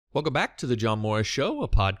Welcome back to the John Morris Show, a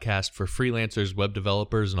podcast for freelancers, web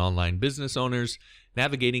developers, and online business owners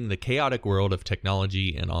navigating the chaotic world of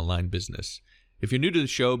technology and online business. If you're new to the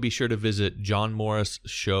show, be sure to visit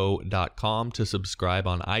johnmorrisshow.com to subscribe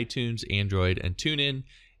on iTunes, Android, and TuneIn,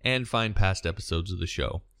 and find past episodes of the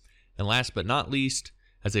show. And last but not least,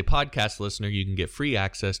 as a podcast listener, you can get free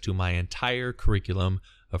access to my entire curriculum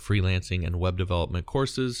of freelancing and web development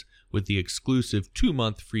courses with the exclusive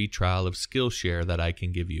 2-month free trial of Skillshare that I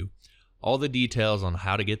can give you. All the details on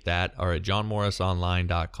how to get that are at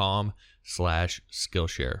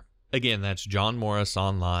johnmorrisonline.com/Skillshare. Again, that's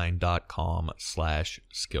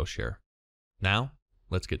johnmorrisonline.com/Skillshare. Now,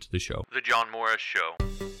 let's get to the show. The John Morris Show.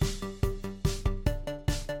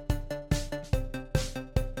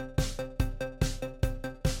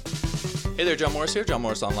 Hey there, John Morris here,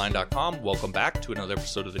 johnmorrisonline.com. Welcome back to another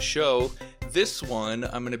episode of the show. This one,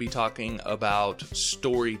 I'm going to be talking about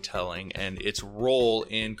storytelling and its role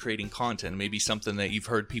in creating content. Maybe something that you've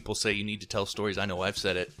heard people say you need to tell stories. I know I've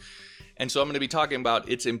said it. And so I'm going to be talking about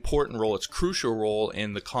its important role, its crucial role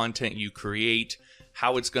in the content you create,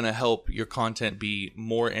 how it's going to help your content be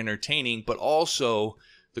more entertaining, but also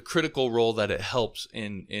the critical role that it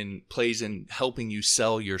plays in helping you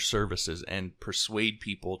sell your services and persuade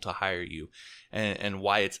people to hire you, and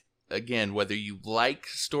why it's, again, whether you like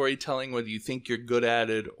storytelling, whether you think you're good at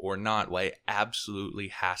it or not, why it absolutely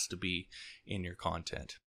has to be in your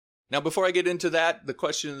content. Now, before I get into that, the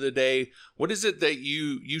question of the day, what is it that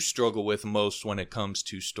you struggle with most when it comes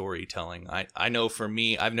to storytelling? I know for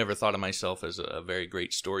me, I've never thought of myself as a very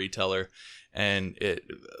great storyteller, and it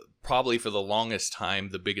probably for the longest time,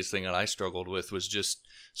 the biggest thing that I struggled with was just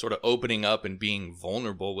sort of opening up and being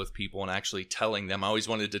vulnerable with people and actually telling them. I always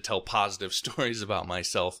wanted to tell positive stories about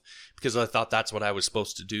myself because I thought that's what I was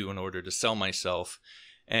supposed to do in order to sell myself.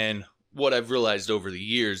 And what I've realized over the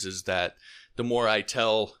years is that the more I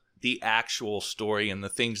tell the actual story and the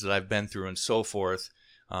things that I've been through and so forth,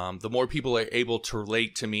 the more people are able to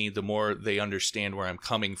relate to me, the more they understand where I'm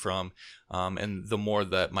coming from, and the more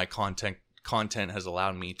that my content has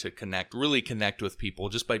allowed me to really connect with people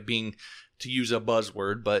just by being, to use a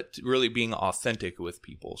buzzword, but really being authentic with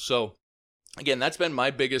people. So again, that's been my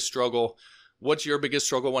biggest struggle. What's your biggest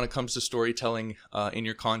struggle when it comes to storytelling in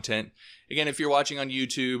your content? Again, if you're watching on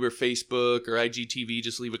YouTube or Facebook or IGTV,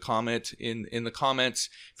 just leave a comment in the comments.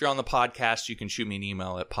 If you're on the podcast, you can shoot me an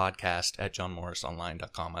email at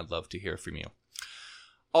podcast@johnmorrisonline.com. I'd love to hear from you.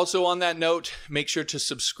 Also, on that note, make sure to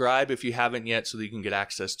subscribe if you haven't yet so that you can get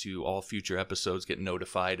access to all future episodes, get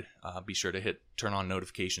notified. Be sure to turn on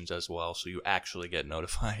notifications as well so you actually get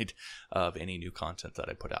notified of any new content that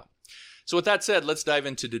I put out. So with that said, let's dive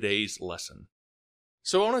into today's lesson.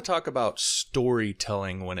 So I want to talk about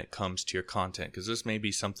storytelling when it comes to your content, because this may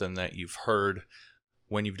be something that you've heard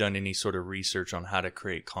when you've done any sort of research on how to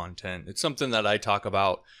create content. It's something that I talk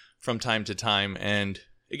about from time to time. And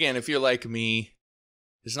again, if you're like me,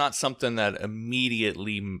 it's not something that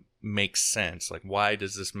immediately makes sense. Like, why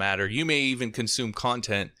does this matter? You may even consume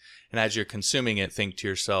content, and as you're consuming it, think to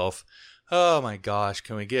yourself, oh my gosh,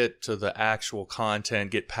 can we get to the actual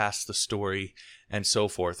content, get past the story, and so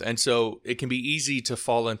forth. And so it can be easy to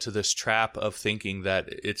fall into this trap of thinking that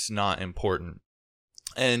it's not important.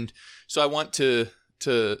 And so I want to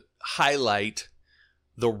highlight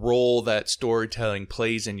the role that storytelling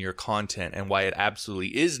plays in your content and why it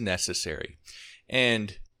absolutely is necessary.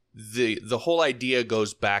 And the whole idea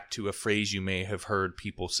goes back to a phrase you may have heard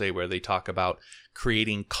people say where they talk about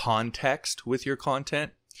creating context with your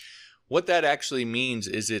content. What that actually means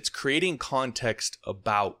is it's creating context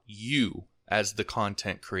about you as the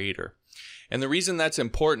content creator. And the reason that's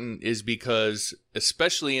important is because,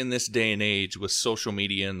 especially in this day and age with social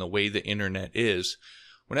media and the way the internet is,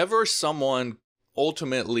 whenever someone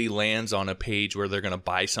ultimately lands on a page where they're going to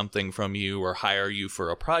buy something from you or hire you for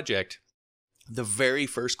a project, the very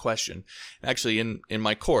first question, actually in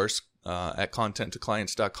my course at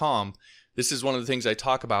contenttoclients.com, this is one of the things I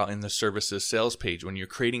talk about in the services sales page. When you're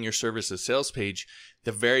creating your services sales page,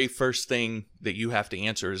 the very first thing that you have to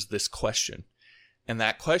answer is this question. And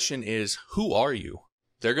that question is, who are you?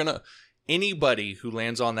 Anybody who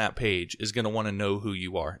lands on that page is going to want to know who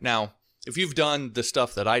you are. Now, if you've done the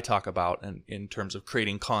stuff that I talk about in terms of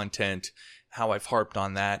creating content, how I've harped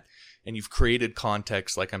on that, and you've created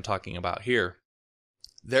context like I'm talking about here,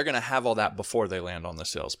 they're going to have all that before they land on the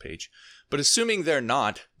sales page. But assuming they're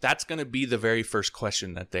not, that's going to be the very first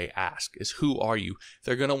question that they ask is, who are you?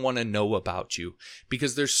 They're going to want to know about you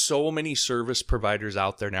because there's so many service providers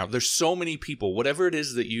out there now. There's so many people, whatever it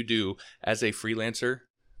is that you do as a freelancer,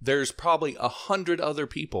 there's probably 100 other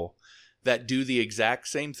people that do the exact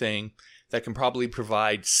same thing that can probably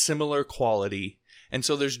provide similar quality And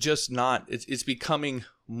so there's just not, it's becoming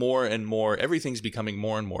more and more, everything's becoming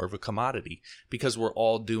more and more of a commodity because we're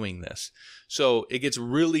all doing this. So it gets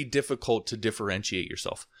really difficult to differentiate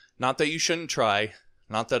yourself. Not that you shouldn't try,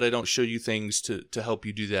 not that I don't show you things to help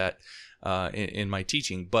you do that in my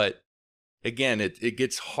teaching, but again, it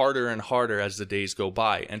gets harder and harder as the days go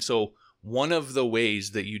by. And so one of the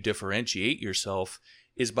ways that you differentiate yourself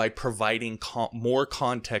is by providing more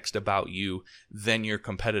context about you than your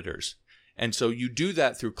competitors. And so you do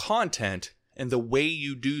that through content, and the way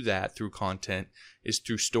you do that through content is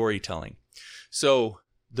through storytelling. So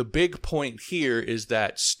the big point here is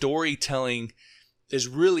that storytelling is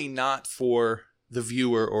really not for the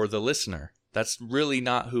viewer or the listener. That's really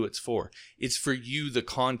not who it's for. It's for you, the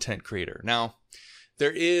content creator. Now,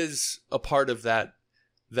 there is a part of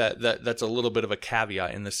that's a little bit of a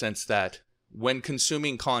caveat in the sense that when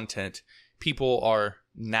consuming content, people are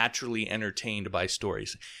naturally entertained by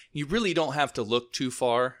stories. You really don't have to look too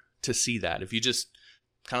far to see that. If you just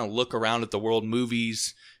kind of look around at the world,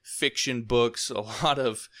 movies, fiction books, a lot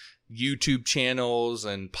of YouTube channels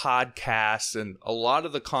and podcasts, and a lot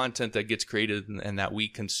of the content that gets created and that we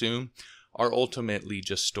consume are ultimately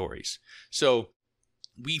just stories. So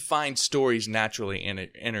we find stories naturally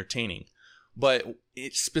entertaining. But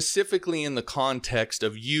it's specifically in the context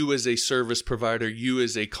of you as a service provider, you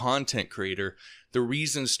as a content creator, the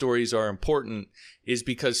reason stories are important is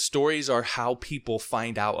because stories are how people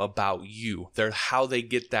find out about you. They're how they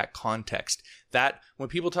get that context. That when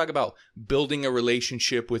people talk about building a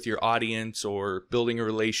relationship with your audience or building a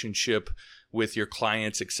relationship with your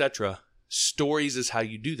clients, etc., stories is how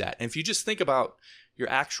you do that. And if you just think about your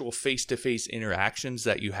actual face-to-face interactions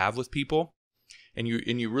that you have with people, and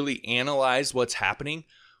you really analyze what's happening,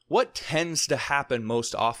 what tends to happen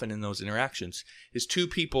most often in those interactions is two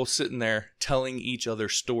people sitting there telling each other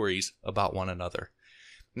stories about one another.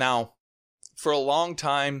 Now, for a long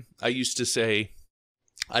time, I used to say,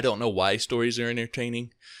 I don't know why stories are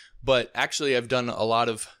entertaining, but actually I've done a lot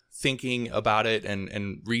of thinking about it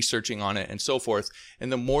and researching on it and so forth.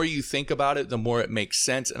 And the more you think about it, the more it makes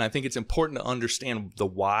sense. And I think it's important to understand the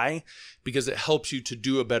why, because it helps you to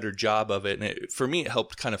do a better job of it. And for me, it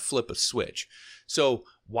helped kind of flip a switch. So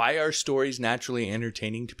why are stories naturally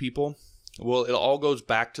entertaining to people? Well, it all goes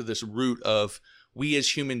back to this root of we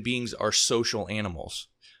as human beings are social animals.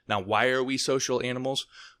 Now, why are we social animals?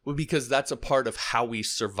 Well, because that's a part of how we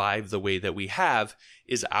survive the way that we have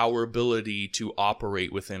is our ability to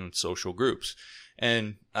operate within social groups.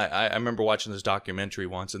 And I remember watching this documentary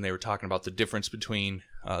once, and they were talking about the difference between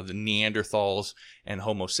the Neanderthals and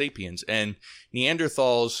Homo sapiens. And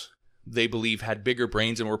Neanderthals, they believe, had bigger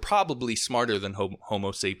brains and were probably smarter than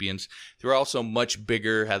Homo sapiens. They were also much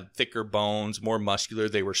bigger, had thicker bones, more muscular,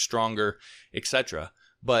 they were stronger, etc.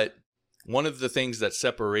 But one of the things that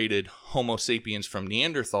separated Homo sapiens from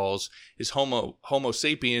Neanderthals is Homo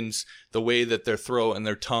sapiens, the way that their throat and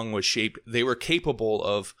their tongue was shaped, they were capable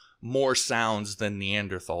of more sounds than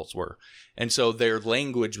Neanderthals were. And so their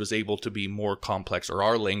language was able to be more complex, or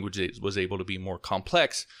our language was able to be more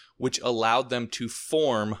complex, which allowed them to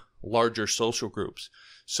form larger social groups.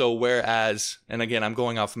 So whereas, and again, I'm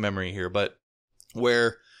going off memory here, but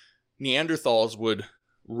where Neanderthals would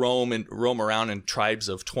roam around in tribes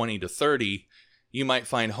of 20 to 30, you might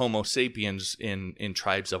find Homo sapiens in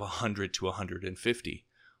tribes of 100 to 150.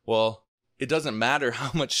 Well, it doesn't matter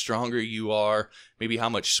how much stronger you are, maybe how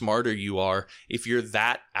much smarter you are, if you're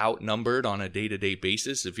that outnumbered on a day-to-day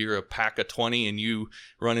basis. If you're a pack of 20 and you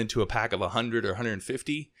run into a pack of 100 or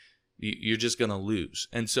 150, you're just going to lose.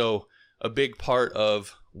 And so a big part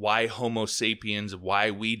of why Homo sapiens, why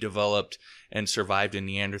we developed and survived and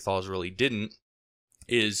Neanderthals really didn't,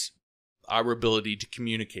 is our ability to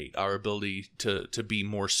communicate, our ability to be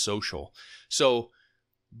more social. So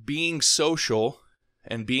being social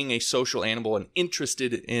and being a social animal and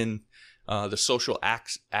interested in the social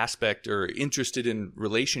aspect or interested in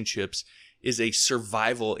relationships is a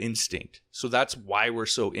survival instinct. So that's why we're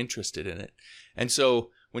so interested in it. And so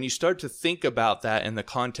when you start to think about that in the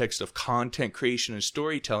context of content creation and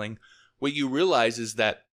storytelling, what you realize is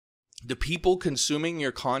that the people consuming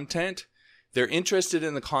your content, they're interested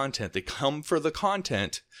in the content. They come for the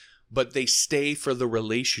content, but they stay for the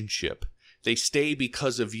relationship. They stay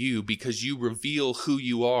because of you, because you reveal who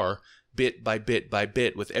you are bit by bit by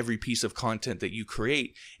bit with every piece of content that you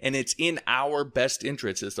create. And it's in our best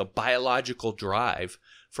interest. It's a biological drive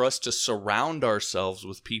for us to surround ourselves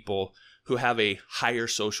with people who have a higher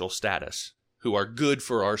social status, who are good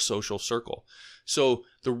for our social circle. So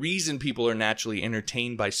the reason people are naturally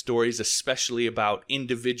entertained by stories, especially about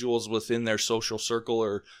individuals within their social circle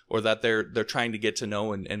or that they're trying to get to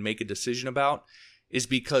know and make a decision about, is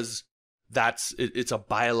because it's a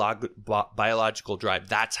biological drive.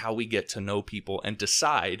 That's how we get to know people and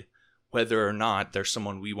decide whether or not there's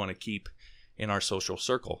someone we want to keep in our social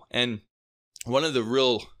circle. And one of the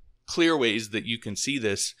real clear ways that you can see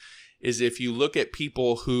this is if you look at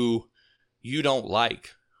people who you don't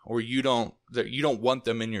like, or you don't want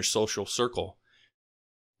them in your social circle.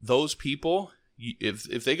 Those people,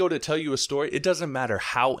 if they go to tell you a story, it doesn't matter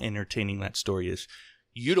how entertaining that story is.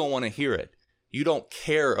 You don't want to hear it. You don't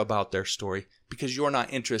care about their story because you're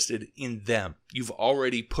not interested in them. You've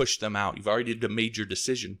already pushed them out. You've already made your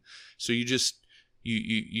decision. So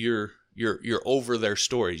you're over their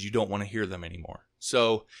stories. You don't want to hear them anymore.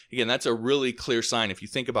 So again, that's a really clear sign. If you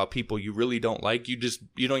think about people you really don't like, you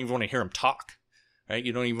don't even want to hear them talk, right?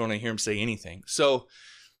 You don't even want to hear them say anything. So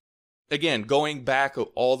again, going back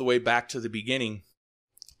all the way back to the beginning,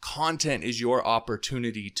 content is your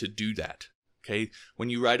opportunity to do that. Okay.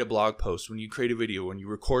 When you write a blog post, when you create a video, when you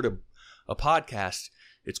record a podcast,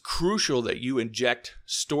 it's crucial that you inject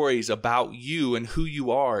stories about you and who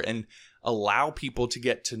you are and allow people to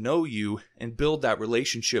get to know you and build that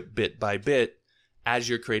relationship bit by bit as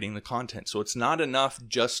you're creating the content. So it's not enough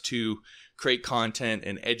just to create content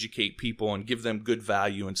and educate people and give them good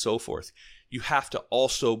value and so forth. You have to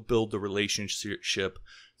also build the relationship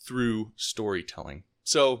through storytelling.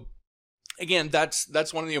 So again,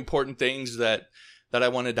 that's one of the important things that I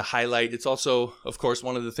wanted to highlight. It's also, of course,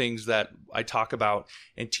 one of the things that I talk about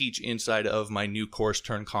and teach inside of my new course,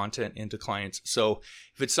 Turn Content into Clients. So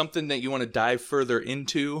if it's something that you want to dive further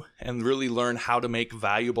into and really learn how to make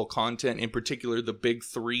valuable content, in particular, the big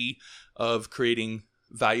three of creating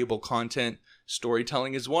valuable content,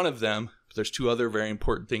 storytelling is one of them. But there's two other very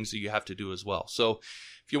important things that you have to do as well. So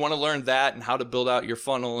if you want to learn that and how to build out your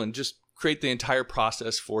funnel and just create the entire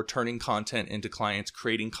process for turning content into clients,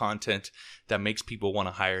 creating content that makes people want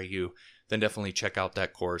to hire you, then definitely check out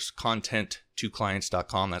that course,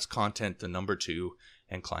 content2clients.com. That's content, the number 2,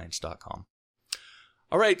 and clients.com.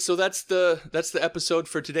 All right, so that's the episode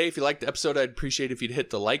for today. If you liked the episode, I'd appreciate if you'd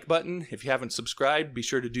hit the like button. If you haven't subscribed, be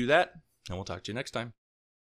sure to do that, and we'll talk to you next time.